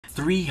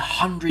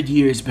300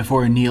 years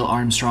before Neil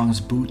Armstrong's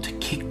boot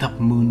kicked up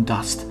moon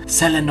dust,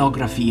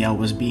 Selenographia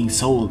was being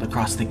sold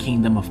across the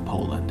Kingdom of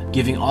Poland,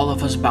 giving all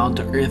of us bound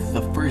to Earth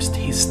the first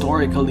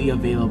historically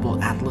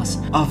available atlas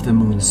of the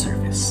moon's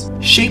surface.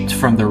 Shaped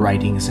from the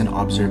writings and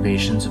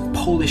observations of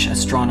Polish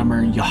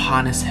astronomer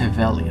Johannes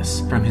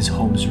Hevelius from his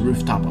home's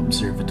rooftop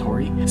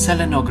observatory,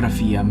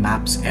 Selenographia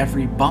maps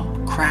every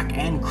bump, crack,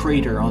 and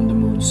crater on the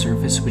moon's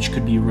surface which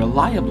could be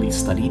reliably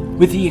studied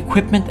with the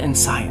equipment and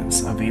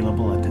science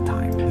available at the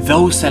time.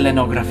 Though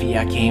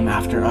Selenographia came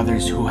after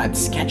others who had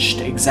sketched,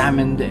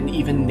 examined, and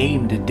even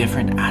named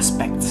different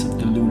aspects of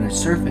the lunar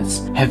surface,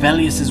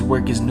 Hevelius's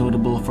work is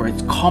notable for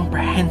its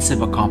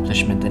comprehensive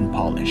accomplishment and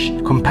polish,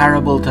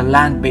 comparable to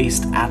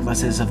land-based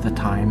atlases of the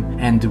time,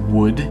 and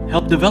would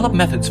help develop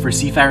methods for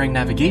seafaring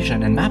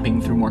navigation and mapping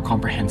through more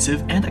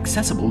comprehensive and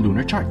accessible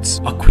lunar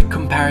charts. A quick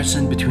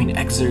comparison between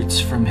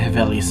excerpts from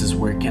Hevelius's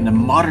work and a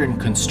modern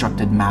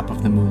constructed map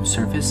of the moon's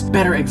surface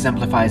better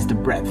exemplifies the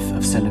breadth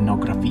of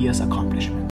Selenographia's accomplishment.